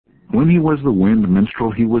When he was the wind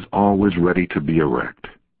minstrel, he was always ready to be erect.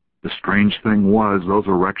 The strange thing was, those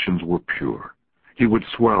erections were pure. He would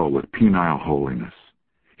swell with penile holiness.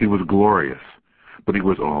 He was glorious, but he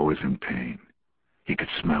was always in pain. He could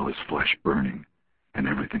smell his flesh burning, and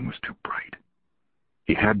everything was too bright.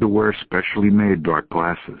 He had to wear specially made dark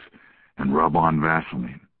glasses and rub on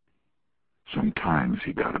Vaseline. Sometimes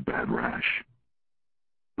he got a bad rash.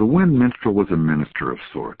 The wind minstrel was a minister of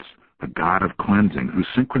sorts, a god of cleansing who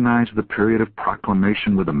synchronized the period of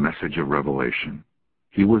proclamation with a message of revelation.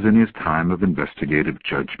 He was in his time of investigative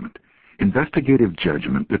judgment. Investigative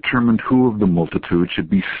judgment determined who of the multitude should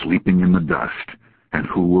be sleeping in the dust and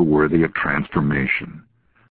who were worthy of transformation.